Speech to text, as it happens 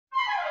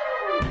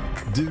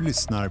Du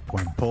lyssnar på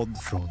en podd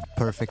från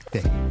Perfect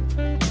Day.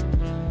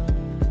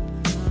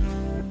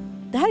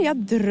 Det här har jag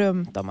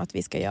drömt om att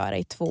vi ska göra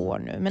i 2 år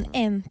nu. Men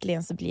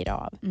äntligen så blir det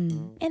av.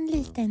 En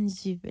liten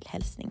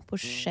julhälsning på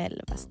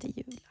självaste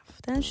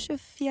julafton. Den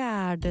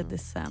 24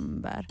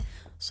 december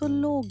så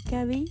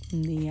loggar vi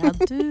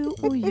ner, du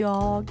och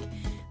jag,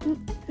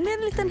 med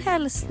en liten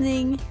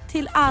hälsning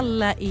till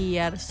alla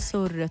er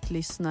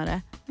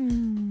surret-lyssnare.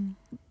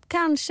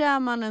 Kanske är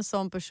man en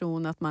sån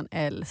person att man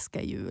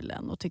älskar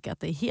julen och tycker att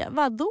det är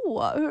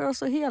vadå?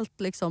 Alltså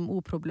helt liksom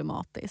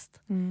oproblematiskt.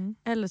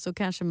 Eller så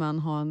kanske man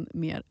har en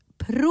mer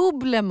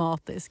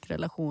problematisk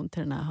relation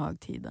till den här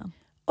högtiden.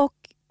 Och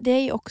det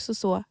är ju också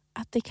så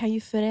att det kan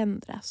ju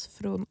förändras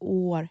från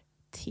år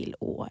till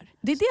år.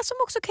 Det är det som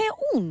också kan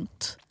göra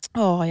ont.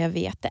 Ja, jag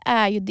vet. Det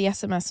är ju det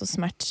som är så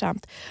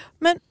smärtsamt.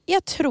 Men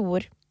jag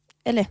tror,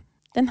 eller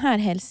den här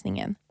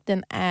hälsningen,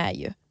 den är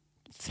ju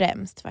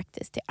främst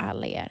faktiskt till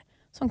alla er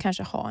som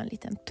kanske har en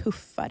liten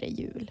tuffare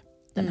jul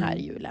den här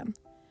julen.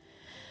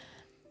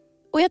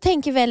 Och jag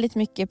tänker väldigt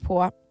mycket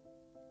på,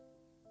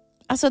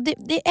 alltså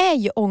det är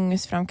ju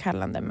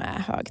ångestframkallande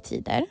med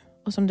högtider.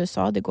 Och som du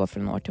sa, det går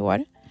från år till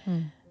år.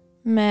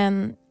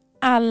 Men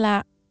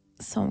alla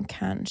som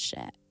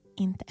kanske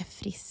inte är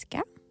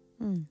friska,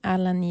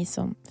 alla ni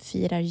som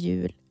firar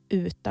jul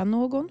utan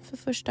någon för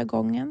första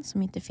gången,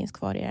 som inte finns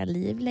kvar i era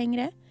liv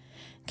längre.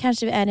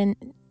 Kanske är det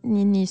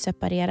ni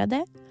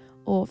nyseparerade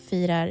och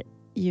firar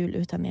jul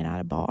utan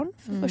era barn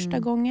för första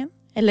gången.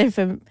 Eller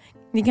för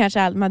ni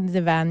kanske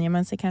det vänjer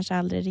man sig kanske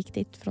aldrig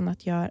riktigt från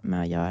att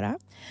göra.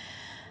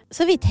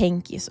 Så vi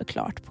tänker ju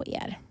såklart på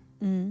er.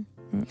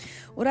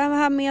 Och det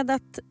här med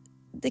att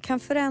det kan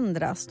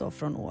förändras då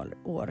från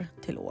år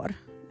till år.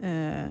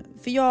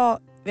 För jag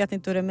vet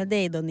inte hur det är med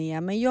dig då,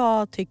 Nia, men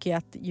jag tycker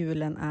att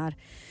julen är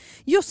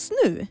just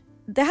nu,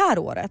 det här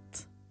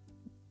året.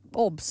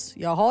 Obs,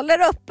 jag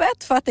håller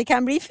öppet för att det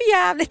kan bli för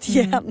jävligt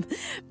igen.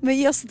 Men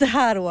just det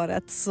här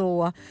året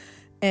så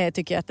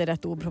tycker jag att det är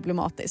rätt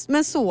oproblematiskt.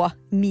 Men så,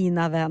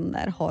 mina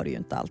vänner, har det ju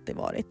inte alltid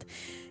varit.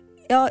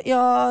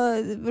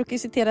 Jag brukar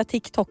citera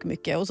TikTok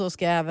mycket och så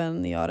ska jag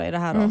även göra i det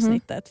här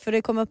avsnittet. För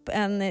det kom upp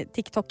en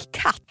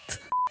TikTok-katt.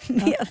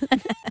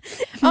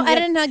 Är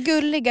det den här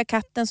gulliga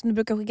katten som du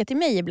brukar skicka till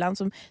mig ibland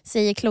som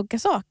säger kloka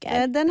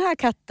saker? Den här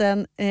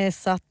katten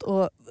satt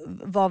och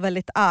var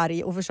väldigt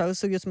arg och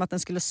såg ut som att den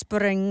skulle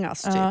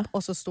sprängas typ.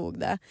 Och så stod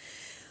det: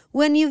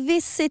 When you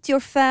visit your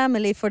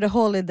family for the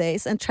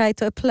holidays and try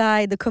to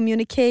apply the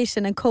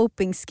communication and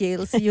coping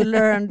skills you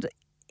learned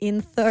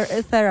in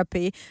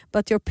therapy,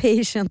 but your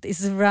patient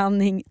is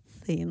running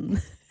thin.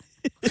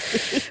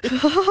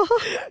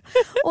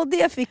 Och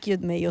det fick ju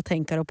mig att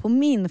tänka på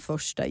min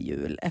första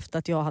jul efter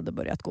att jag hade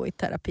börjat gå i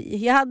terapi.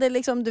 Jag hade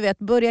liksom, du vet,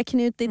 börjat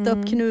knyta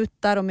upp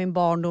knutar om min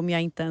barndom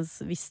jag inte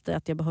ens visste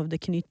att jag behövde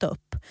knyta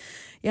upp.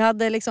 Jag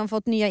hade liksom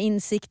fått nya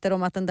insikter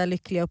om att den där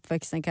lyckliga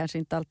uppväxten kanske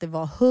inte alltid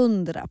var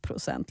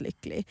 100%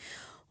 lycklig.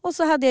 Och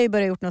så hade jag ju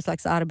börjat gjort någon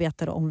slags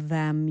arbete om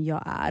vem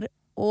jag är.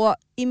 Och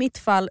i mitt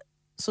fall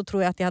så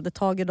tror jag att jag hade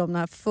tagit de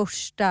här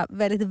första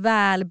väldigt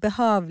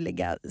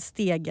välbehövliga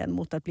stegen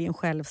mot att bli en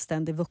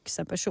självständig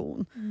vuxen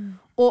person.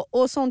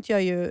 Och sånt gör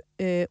ju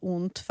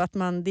ont, för att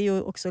det är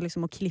ju också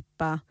liksom att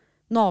klippa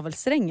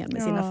navelsträngen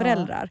med sina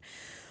föräldrar.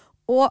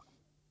 Och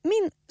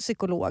min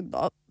psykolog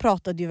då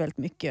pratade ju väldigt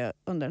mycket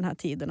under den här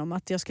tiden om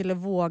att jag skulle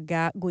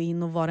våga gå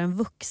in och vara en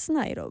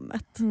vuxna i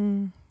rummet.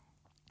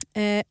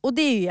 Och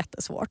det är ju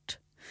jättesvårt.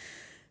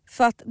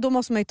 För att då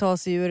måste man ju ta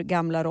sig ur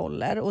gamla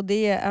roller. Och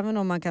det är, även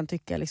om man kan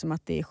tycka liksom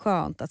att det är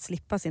skönt att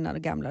slippa sina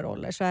gamla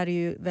roller, så är det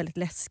ju väldigt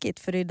läskigt.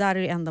 För det är där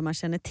det enda man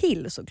känner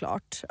till,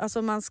 såklart.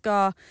 Alltså man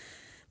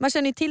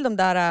känner ju till de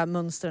där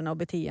mönstren och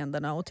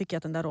beteendena och tycker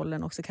att den där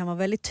rollen också kan vara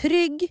väldigt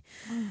trygg.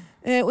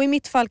 Och i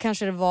mitt fall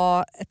kanske det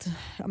var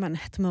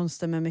ett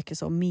mönster med mycket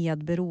så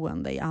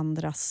medberoende i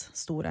andras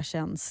stora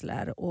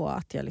känslor. Och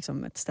att jag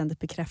liksom ett ständigt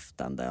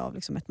bekräftande av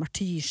liksom ett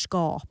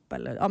martyrskap.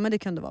 Eller, men det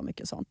kunde vara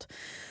mycket sånt.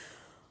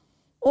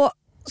 Och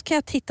så kan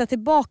jag titta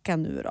tillbaka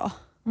nu då.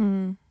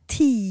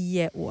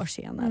 10 år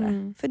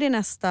senare. För det är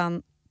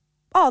nästan,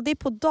 det är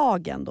på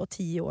dagen då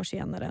 10 år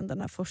senare än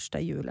den här första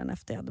julen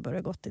efter jag hade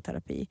börjat gått i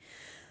terapi.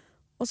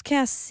 Och så kan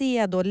jag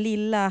se då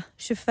lilla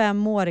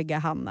 25-åriga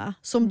Hanna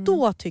som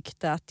då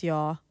tyckte att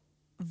jag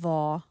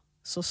var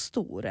så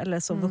stor eller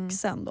så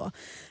vuxen då.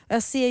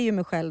 Jag ser ju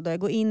mig själv då, jag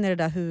går in i det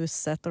där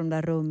huset och de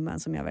där rummen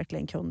som jag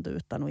verkligen kunde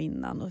utan och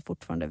innan och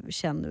fortfarande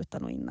känner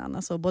utan och innan.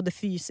 Alltså både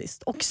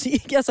fysiskt och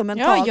psykiskt, alltså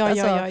mentalt.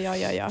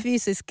 Ja.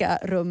 Fysiska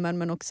rummen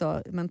men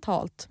också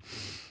mentalt.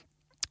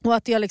 Och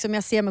att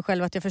jag ser mig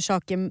själv att jag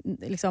försöker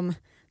liksom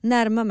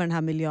närma mig den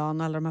här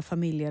miljön och alla de här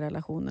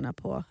familjerelationerna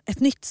på ett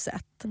nytt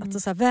sätt. Alltså,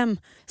 så här, vem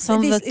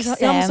som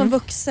vuxen. Som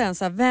vuxen,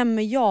 så här, vem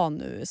är jag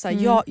nu? Så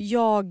här,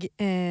 jag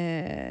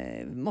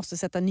måste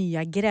sätta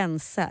nya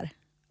gränser.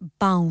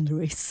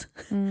 Boundaries.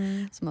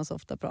 Som man så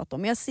ofta pratar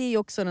om. Jag ser ju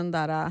också den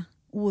där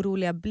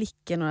oroliga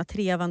blicken och den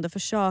trevande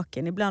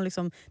försöken. Ibland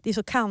liksom, det är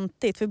så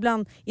kantigt. För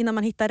ibland innan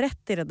man hittar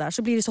rätt i det där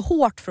så blir det så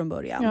hårt från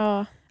början.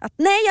 Ja. Att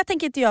nej, jag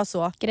tänker inte göra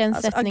så.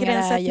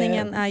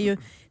 Gränssättningen är ju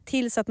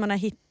tills att man har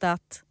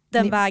hittat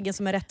den vägen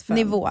som är rätt för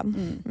nivån.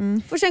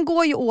 För sen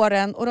går ju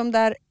åren och de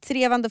där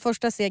trevande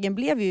första stegen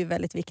blev ju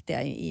väldigt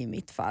viktiga i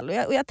mitt fall.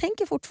 Och jag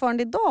tänker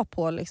fortfarande idag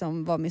på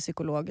liksom vad min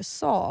psykolog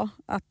sa.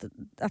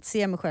 Att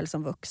se mig själv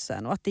som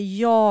vuxen och att det är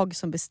jag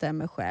som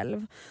bestämmer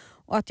själv.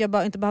 Och att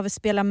jag inte behöver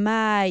spela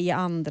med i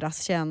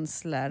andras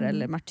känslor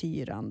eller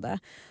martyrande.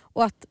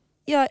 Och att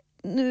jag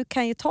nu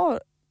kan ju ta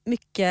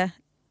mycket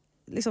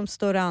liksom,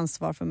 större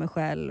ansvar för mig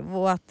själv.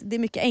 Och att det är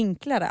mycket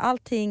enklare.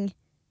 Allting...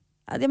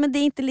 Ja, men det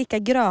är inte lika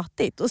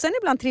grötigt. Och sen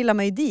ibland trillar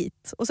man ju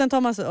dit. Och sen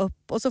tar man sig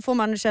upp. Och så får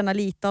man känna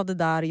lite av det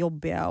där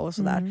jobbiga och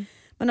sådär.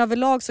 Men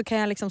överlag så kan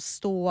jag liksom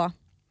stå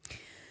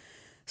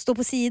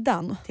på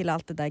sidan till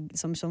allt det där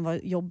som var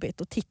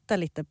jobbigt. Och titta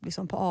lite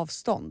liksom på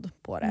avstånd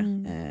på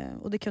det.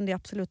 Och det kunde jag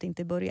absolut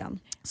inte i början.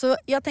 Så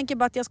jag tänker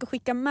bara att jag ska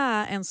skicka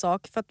med en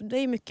sak. För att det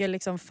är mycket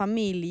liksom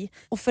familj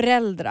och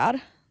föräldrar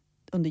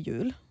under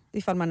jul.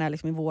 Ifall man är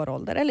liksom i vår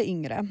ålder eller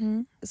yngre.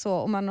 Så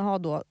om man har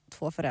då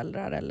 2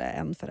 föräldrar eller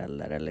en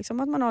förälder. Eller liksom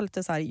att man har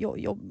lite så här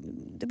jobb.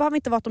 Det behöver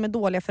inte vara att de är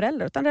dåliga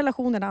föräldrar. Utan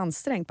relationen är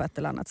ansträngd på ett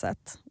eller annat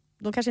sätt.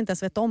 De kanske inte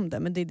ens vet om det.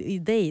 Men det är i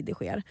dig det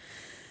sker.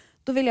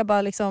 Då vill jag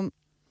bara liksom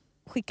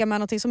skicka med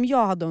något som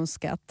jag hade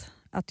önskat.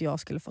 Att jag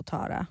skulle få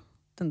höra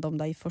de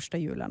där första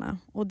jularna.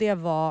 Och det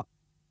var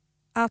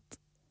att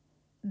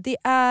det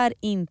är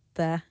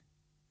inte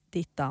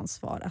ditt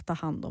ansvar att ta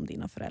hand om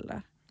dina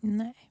föräldrar.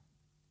 Nej.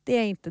 Det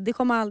är inte, det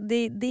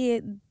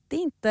är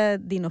inte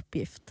din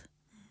uppgift.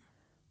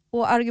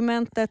 Och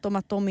argumentet om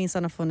att de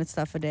minsann har funnits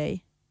där för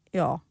dig,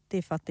 ja, det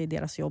är för att det är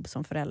deras jobb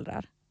som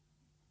föräldrar.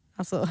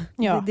 Alltså,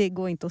 det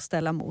går inte att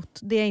ställa emot.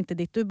 Det är inte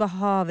ditt, du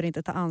behöver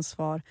inte ta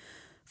ansvar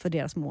för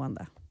deras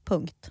mående.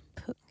 Punkt.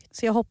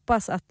 Så jag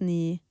hoppas att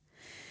ni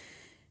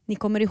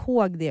kommer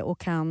ihåg det och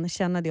kan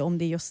känna det om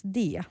det är just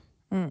det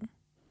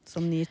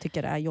som ni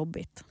tycker är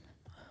jobbigt.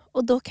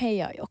 Och då kan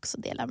jag ju också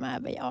dela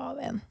med mig av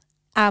en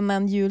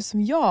annan jul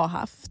som jag har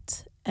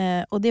haft.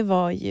 Och det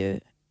var ju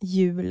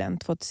julen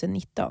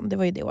 2019. Det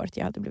var ju det året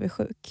jag hade blivit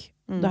sjuk.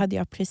 Då hade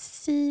jag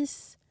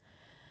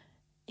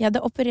hade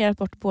opererat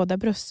bort båda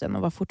brösten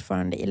och var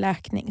fortfarande i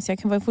läkning. Så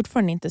jag var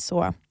fortfarande inte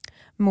så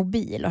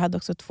mobil. Och hade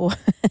också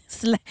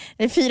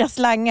 4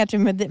 slangar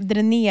med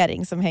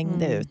dränering som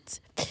hängde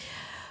ut.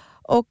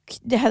 Och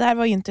det här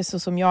var ju inte så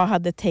som jag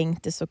hade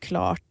tänkt det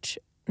såklart.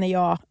 När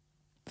jag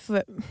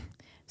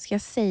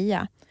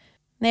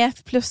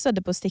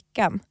plussade på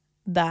stickan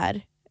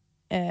där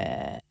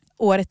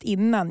året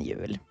innan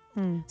jul.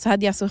 Så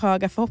hade jag så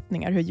höga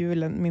förhoppningar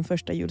hur min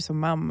första jul som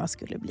mamma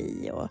skulle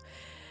bli. Och,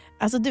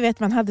 alltså du vet,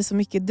 man hade så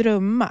mycket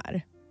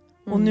drömmar.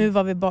 Och nu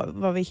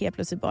var vi helt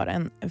plötsligt bara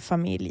en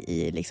familj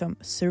i liksom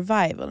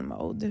survival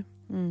mode.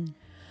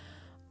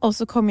 Och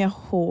så kom jag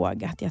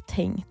ihåg att jag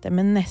tänkte,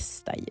 men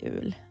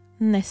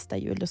nästa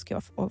jul då ska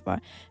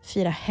jag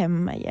fira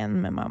hemma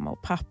igen med mamma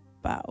och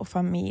pappa och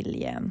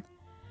familjen.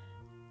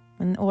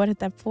 Men året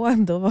därpå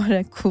då var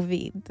det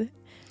covid.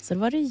 Så då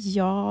var det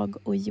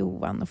jag och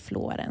Johan och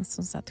Florens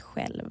som satt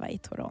själva i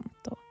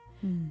Toronto.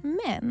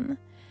 Men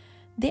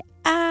det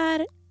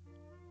är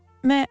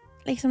med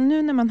liksom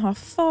nu när man har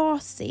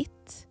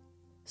facit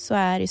så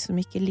är det så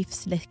mycket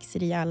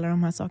livsläxor i alla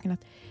de här sakerna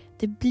att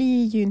det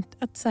blir ju inte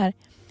att så här,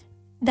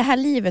 det här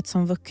livet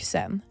som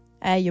vuxen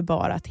är ju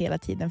bara att hela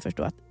tiden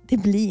förstå att det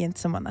blir inte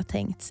som man har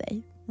tänkt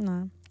sig.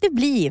 Nej. Det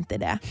blir inte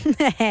det.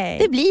 Nej.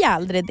 Det blir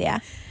aldrig det.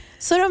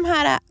 Så de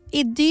här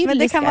idylliska... Men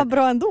det kan vara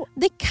bra ändå.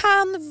 Det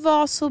kan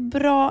vara så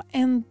bra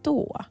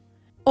ändå.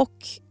 Och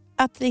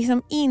att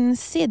liksom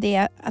inse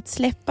det, att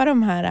släppa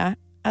de här...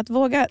 Att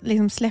våga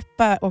liksom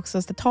släppa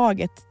också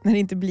taget när det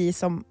inte blir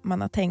som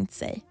man har tänkt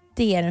sig.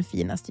 Det är den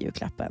finaste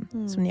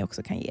julklappen som ni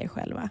också kan ge er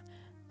själva.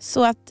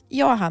 Så att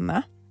jag och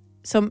Hanna,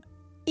 som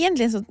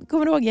egentligen så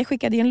kommer du ihåg, jag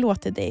skickade en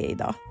låt till dig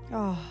idag.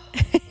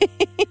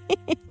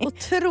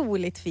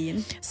 Otroligt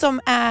fin.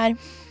 Som är...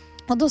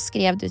 Och då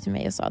skrev du till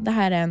mig och sa, det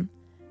här är en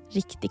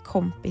riktig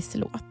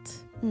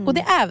kompislåt. Och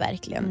det är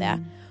verkligen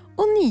det.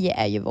 Och ni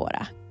är ju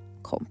våra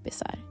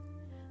kompisar.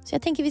 Så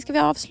jag tänker vi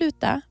ska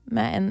avsluta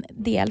med en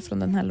del från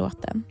den här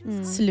låten.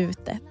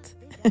 Slutet.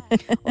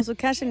 Och så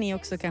kanske ni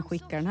också kan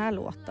skicka den här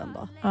låten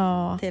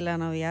då. Till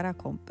en av era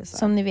kompisar.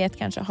 Som ni vet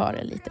kanske har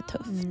det lite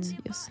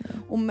tufft just nu.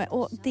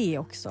 Och det är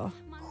också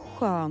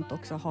skönt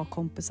också att ha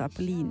kompisar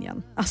på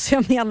linjen. Alltså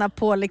jag menar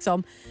på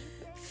liksom...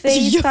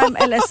 FaceTime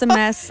eller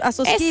sms.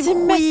 Alltså skriv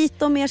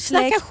skit om er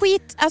släkt. Snacka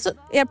skit. Alltså,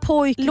 er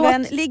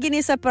pojkvän. Ligger ni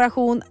i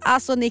separation.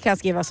 Alltså ni kan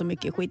skriva så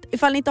mycket skit.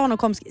 Ifall ni inte har någon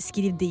kompis,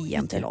 skriv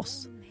DM till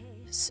oss.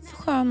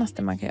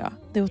 Skönaste man kan göra,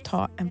 det är att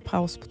ta en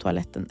paus på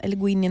toaletten. Eller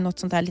gå in i något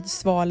sånt här lite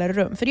svalare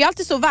rum. För det är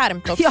alltid så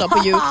varmt också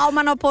på jul. Ja,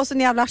 man har på sig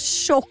en jävla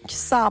tjock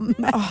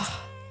sammet.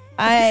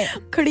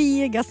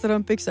 Kliga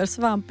strumpbyxor,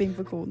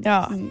 svampinfektion.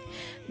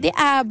 Det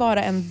är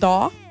bara en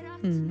dag.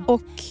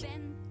 Och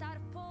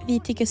vi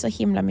tycker så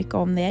himla mycket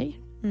om er.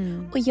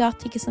 Och jag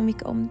tycker så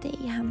mycket om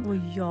dig, Hanna. Och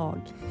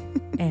jag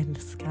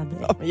älskar dig.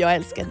 Ja, jag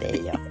älskar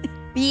dig, ja.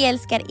 Vi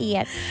älskar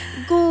er.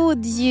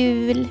 God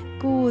jul.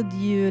 God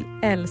jul,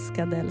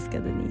 älskade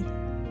ni.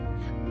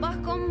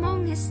 Bakom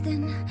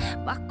ångesten,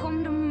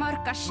 bakom de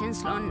mörka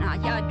känslorna,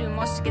 ja du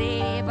måste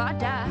gräva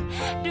där.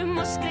 Du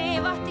måste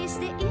gräva tills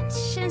det inte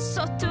känns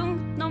så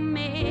tungt något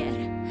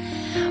mer.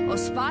 Och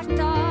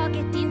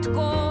spartaget inte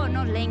går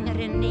något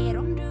längre ner.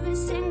 Om du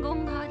ens en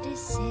gång hade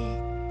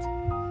sett,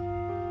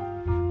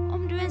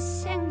 om du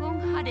ens en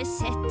gång hade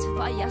sett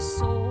vad jag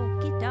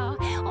såg idag.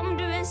 Om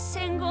du ens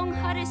en gång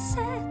hade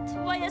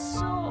sett vad jag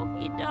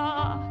såg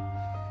idag.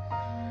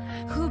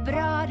 Hur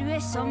bra du är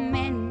som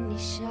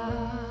människa.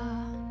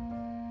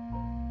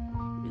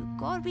 Nu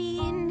går vi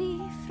in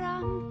i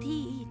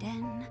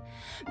framtiden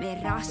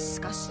med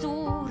raska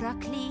stora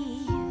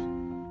kliv.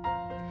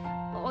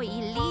 Och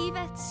i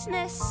livets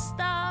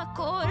nästa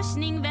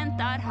korsning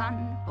väntar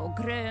han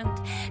på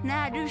grönt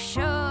när du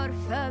kör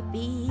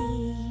förbi.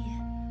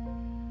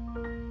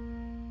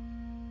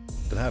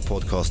 Den här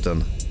podcasten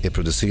är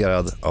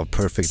producerad av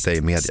Perfect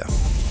Day Media.